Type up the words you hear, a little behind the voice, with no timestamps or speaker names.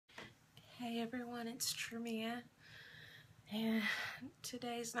Hey everyone, it's Tremia, and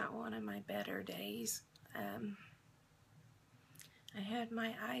today's not one of my better days. I had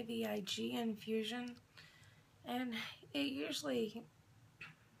my IViG infusion, and it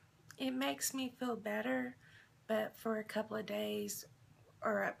makes me feel better, but for a couple of days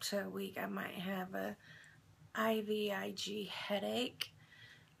or up to a week I might have a IViG headache,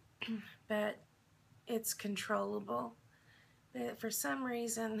 but it's controllable. But for some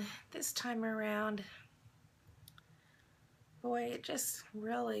reason this time around, boy, it just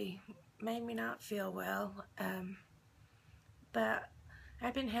really made me not feel well. But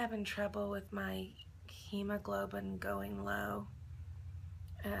I've been having trouble with my hemoglobin going low.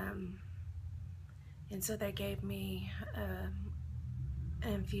 And so they gave me an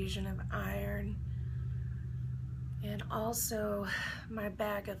infusion of iron. And also my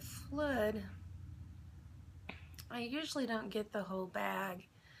bag of fluid, I usually don't get the whole bag.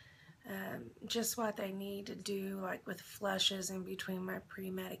 Just what they need to do, like with flushes in between my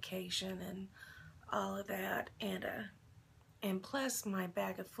pre-medication and all of that, and plus my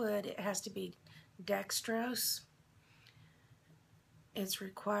bag of fluid, it has to be dextrose. It's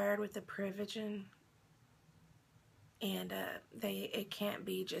required with the Privigen, and it can't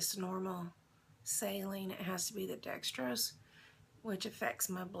be just normal saline. It has to be the dextrose, which affects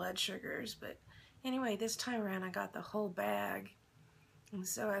my blood sugars. But anyway, this time around I got the whole bag. And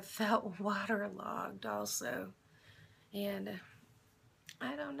so I felt waterlogged also, and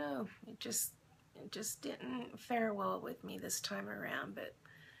I don't know, it just didn't fare well with me this time around, but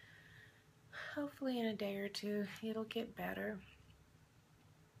hopefully in a day or two it'll get better.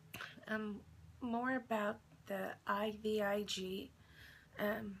 More about the IViG.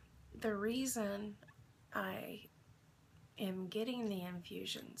 The reason I am getting the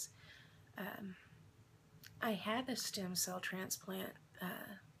infusions, I had a stem cell transplant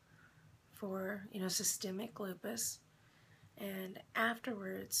for systemic lupus, and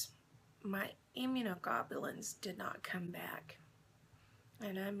afterwards my immunoglobulins did not come back,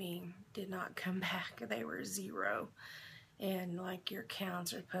 and I mean did not come back. They were 0, and like your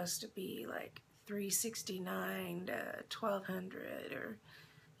counts are supposed to be like 369 to 1200, or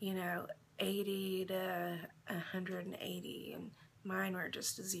 80 to 180, and mine were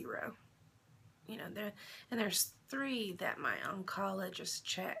just 0. And there's 3 that my oncologist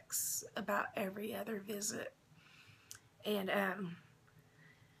checks about every other visit. And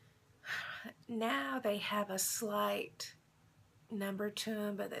now they have a slight number to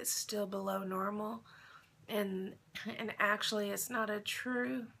them, but it's still below normal. And actually it's not a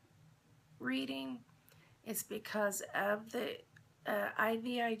true reading. It's because of the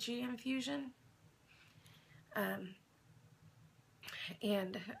IViG infusion.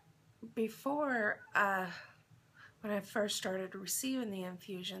 And before, when I first started receiving the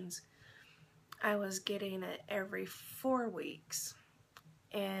infusions, I was getting it every 4 weeks,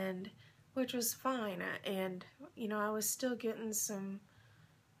 and which was fine. And I was still getting some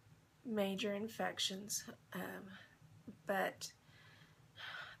major infections, but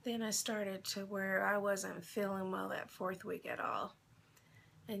then I started to where I wasn't feeling well that 4th week at all,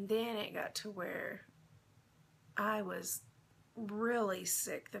 and then it got to where I was really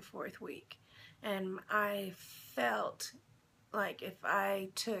sick the 4th week, and I felt like if I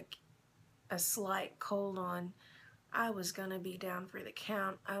took a slight cold on, I was going to be down for the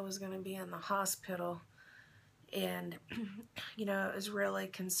count. I was going to be in the hospital, and it was really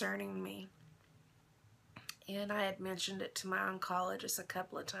concerning me. And I had mentioned it to my oncologist a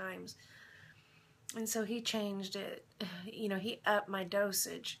couple of times, and so he changed it. He upped my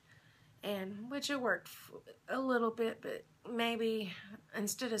dosage, and which it worked a little bit, but maybe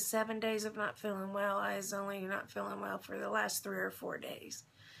instead of 7 days of not feeling well, I was only not feeling well for the last 3 or 4 days.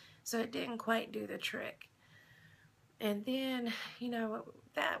 So it didn't quite do the trick. And then,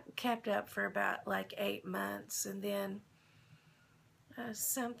 that kept up for about like 8 months, and then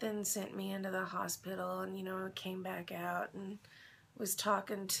something sent me into the hospital, and came back out and was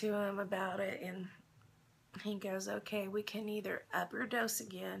talking to him about it, and he goes, okay, we can either up your dose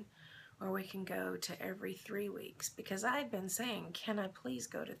again, or we can go to every 3 weeks, because I had been saying, can I please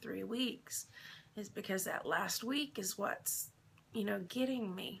go to 3 weeks? It's because that last week is what's,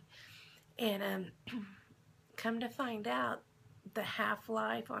 getting me. And come to find out, the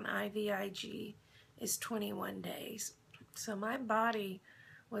half-life on IViG is 21 days. So my body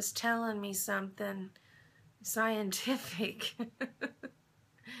was telling me something scientific,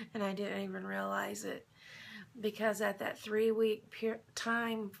 and I didn't even realize it. Because at that 3-week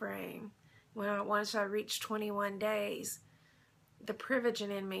time frame, once I reached 21 days, the Privigen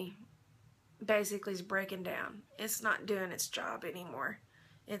in me basically is breaking down. It's not doing its job anymore.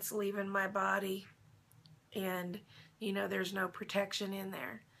 it's leaving my body, and you know, there's no protection in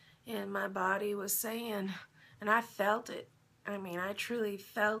there. And my body was saying, and I felt it. I mean, I truly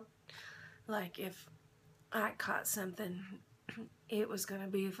felt like if I caught something, it was going to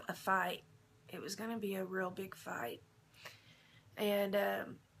be a fight. It was going to be a real big fight. And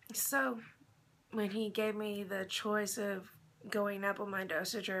so when he gave me the choice of going up on my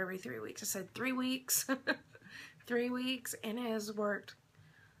dosage every 3 weeks, I said 3 weeks. 3 weeks, and it has worked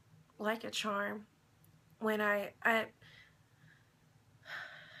like a charm. When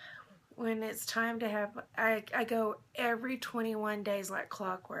when it's time to have, I go every 21 days like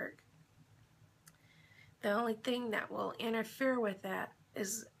clockwork. The only thing that will interfere with that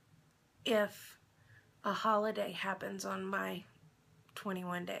is if a holiday happens on my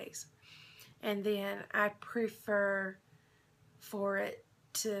 21 days. And then I prefer for it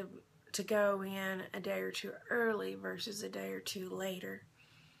to go in a day or two early versus a day or two later.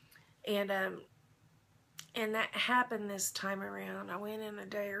 And that happened this time around. I went in a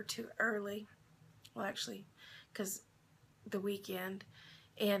day or two early. Well, actually, because the weekend.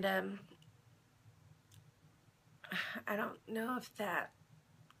 And I don't know if that,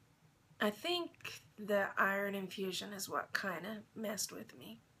 I think the iron infusion is what kind of messed with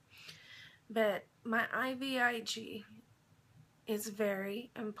me. But my IViG is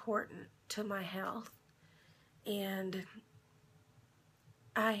very important to my health. And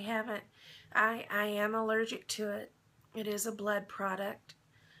I am allergic to it. It is a blood product.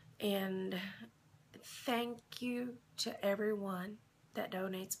 And thank you to everyone that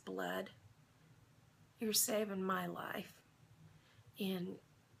donates blood. You're saving my life. And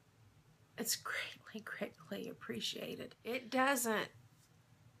it's greatly, greatly appreciated. It doesn't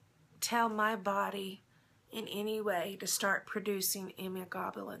tell my body in any way to start producing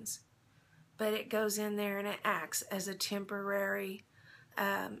immunoglobulins, but it goes in there and it acts as a temporary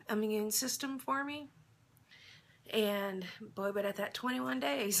immune system for me. And boy, but at that 21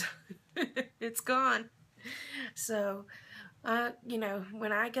 days, it's gone. So, you know,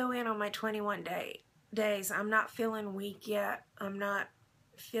 when I go in on my 21 days, I'm not feeling weak yet. I'm not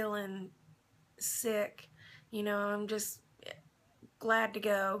feeling sick. You know, I'm just glad to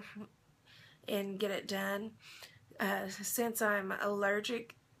go and get it done. Since I'm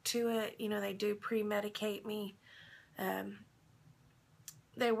allergic to it, you know, they do pre-medicate me.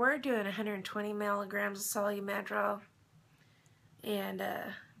 They were doing 120 milligrams of Solu-Medrol and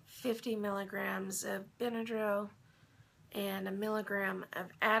 50 milligrams of Benadryl and a milligram of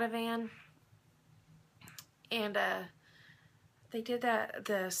Ativan. And they did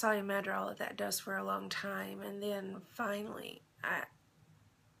the Solu-Medrol at that dose for a long time, and then finally I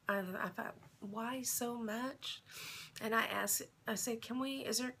thought, why so much? And I said, can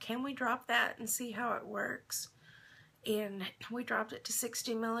we drop that and see how it works? And we dropped it to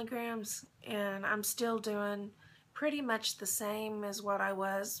 60 milligrams, and I'm still doing pretty much the same as what I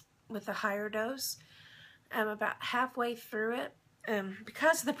was with the higher dose. I'm about halfway through it.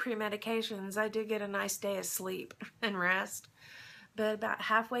 Because of the pre-medications, I do get a nice day of sleep and rest. But about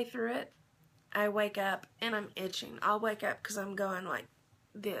halfway through it, I wake up and I'm itching. I'll wake up because I'm going like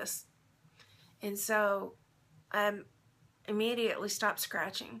this. And so I immediately stop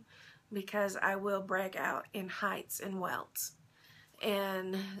scratching because I will break out in heights and welts.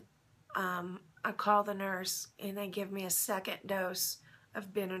 And I call the nurse and they give me a second dose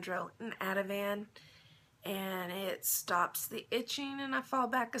of Benadryl and Ativan, and it stops the itching, and I fall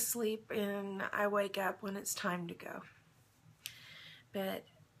back asleep and I wake up when it's time to go. But,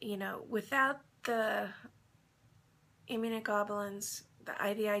 you know, without the immunoglobulins, the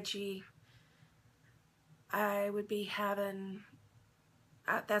IViG, I would be having,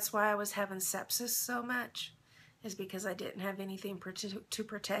 that's why I was having sepsis so much, is because I didn't have anything to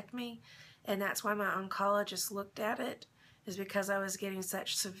protect me. And that's why my oncologist looked at it, is because I was getting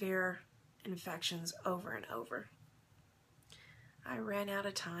such severe infections over and over. I ran out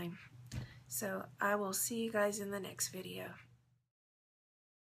of time. So I will see you guys in the next video.